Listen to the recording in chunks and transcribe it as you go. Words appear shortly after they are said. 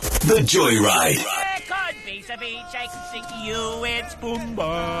The Joyride.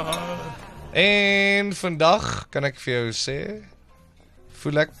 En vandag kan ek vir jou sê,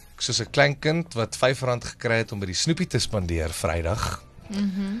 voel ek soos 'n klein kind wat R5 gekry het om by die snoepie te spandeer Vrydag.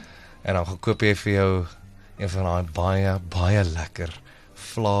 En dan gekoop jy vir jou een van daai baie, baie lekker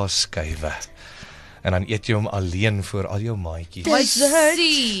vlaaskywe. En dan eet jy hom alleen voor al jou maatjies.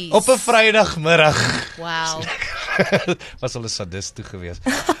 Precies. Op 'n Vrydagmiddag. Wow. Was al 'n sadist toe gewees.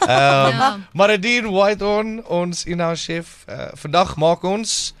 Maradine Whitehorn, ons in-house chef. Vandag maak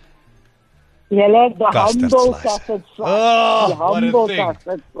ons Julle, de Custard humble slice. custard slice. Oh, Die what a humble thing.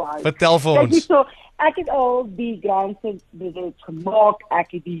 custard slice. Vertel vir Kyk ons. so, ek het al die grandkids desserts gemaak,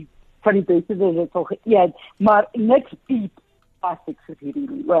 ek het die van die beste desserts al geëet, maar niks beat as ek soos hierdie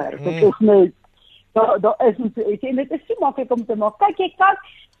nie, hoor. Dit is net, daar is nie so iets, en dit is so maklik om te maak. Kyk, jy kan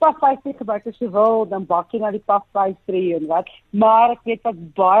pafpastry gebruik as jy wil, dan bak jy na die pafpastry en wat, maar ek weet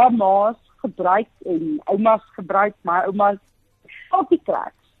wat baie ma's gebruik en oumas gebruik, maar oumas salty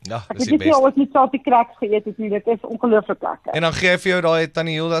cracks. Ja, Ek dis het die nie beste. ooit met salty cracks geëet het nie, dit is ongelooflik lekker. En dan gee hy vir jou daai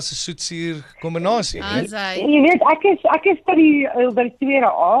Tannie Hilda se soetsuur kombinasie, né? Jy weet, ek is by die tweede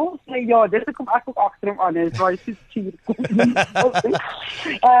al, so ja, dit kom ek ook agter hom aan, is waar hy soetsuur kom.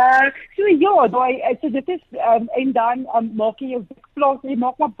 So ja, so dit is, en dan maak jy jou vlas, jy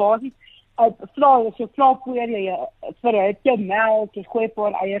maak maar basies, vlas, so vlaapoeier, jy verhit jou melk, jy gooi 'n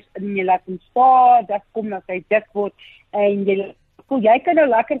paar eiers in, jy laat hom staar, dat kom dat hy dik word, en jy kan nou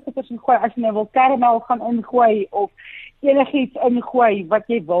lekker goeders ingooi, as jy nou wil karamel gaan ingooi, of enigiets ingooi, wat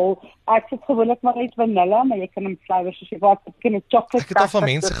jy wil. Ek sit gewoonlik maar net vanilla, maar jy kan hem flavors, soos jy wat, ek kan 'n chocolate. Ek het al van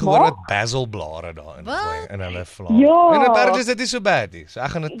mense gehoor wat basilblare daarin gooi, in hulle vla. Ja. En apparently is dit nie so bad nie, so ek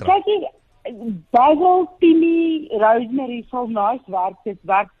gaan dit try. Kyk jy, basil, timië, rosemary sal nice werk, dit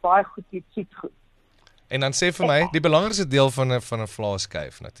werk baie goed met soetgoed. En dan sê vir my, die belangrikste deel van 'n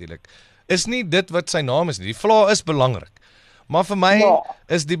vlaaskyf natuurlik, is nie dit wat sy naam is nie. Die vla is belangrik. Maar vir my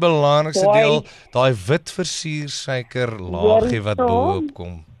is die belangrikste deel daai wit versuursuiker laagie wat bo-op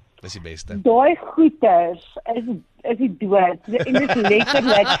kom. Dis die beste. Daai goeters is die dood. En dit is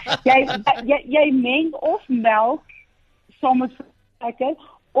letterlik. Jy meng of melk saam met suiker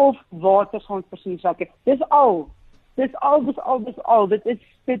of water saam met versuursuiker. Dis al. Dit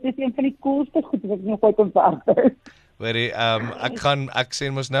is een van die coolste goed wat ek nog ooit ontwerp het. Hoorie, ek sê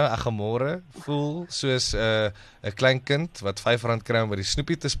mos nou, ek gaan môre voel soos 'n klein kind wat R5 kry om by die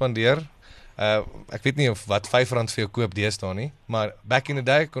snoepie te spandeer. Ek weet nie of wat R5 vir jou koop deesdae nie, maar back in the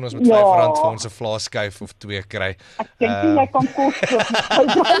day kon ons met R5 vir ons 'n vlaaskyf of 2 kry. Ek dink nie jy kan kos koop.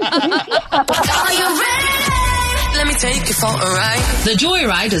 Let me take you for a ride. The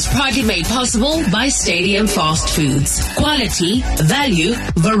Joyride is proudly made possible by Stadium Fast Foods. Quality, value,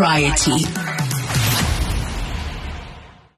 variety.